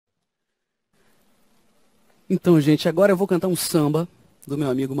Então, gente, agora eu vou cantar um samba do meu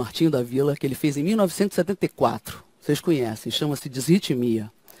amigo Martinho da Vila, que ele fez em 1974. Vocês conhecem, chama-se Desritmia.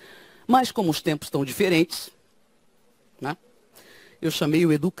 Mas como os tempos estão diferentes, né, eu chamei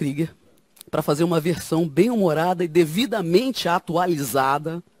o Edu Krieger para fazer uma versão bem humorada e devidamente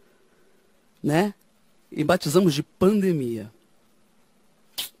atualizada, né? E batizamos de Pandemia.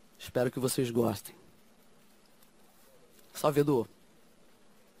 Espero que vocês gostem. Salve, Edu.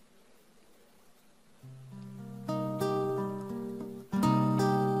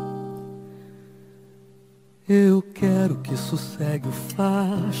 Eu quero que sossegue o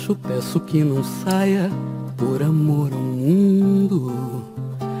facho, peço que não saia por amor ao mundo.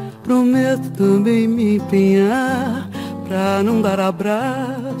 Prometo também me empenhar pra não dar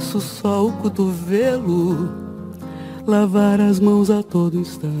abraço, só o cotovelo. Lavar as mãos a todo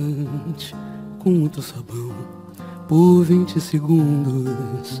instante com muito sabão por 20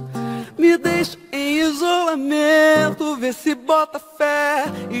 segundos. Me deixa em isolamento, vê se bota fé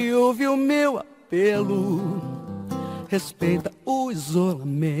e ouve o meu apelo. Respeita o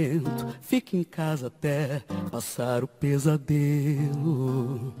isolamento, fica em casa até passar o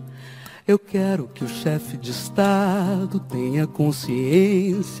pesadelo. Eu quero que o chefe de Estado tenha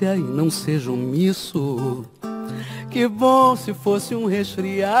consciência e não seja omisso. Que bom se fosse um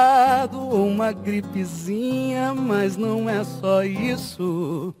resfriado ou uma gripezinha, mas não é só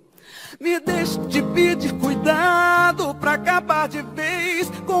isso. Me deixe te pedir cuidado pra acabar de vez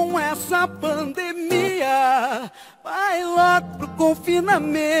com essa pandemia. Vai logo pro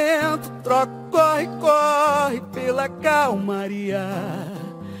confinamento, troca, corre, corre pela calmaria.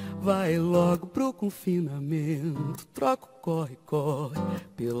 Vai logo pro confinamento, troca, corre, corre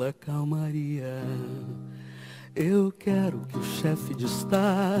pela calmaria. Eu quero que o chefe de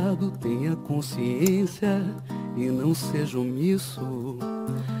Estado tenha consciência e não seja omisso.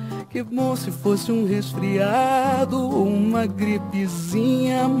 Que bom se fosse um resfriado ou uma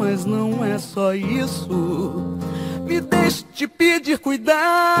gripezinha, mas não é só isso. Me deixe te pedir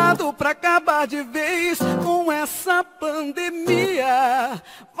cuidado pra acabar de vez com essa pandemia.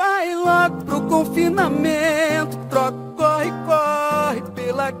 Vai logo pro confinamento, troca, corre, corre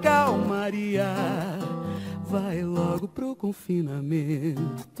pela calmaria. Vai logo pro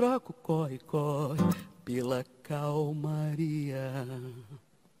confinamento, troca, corre, corre pela calmaria.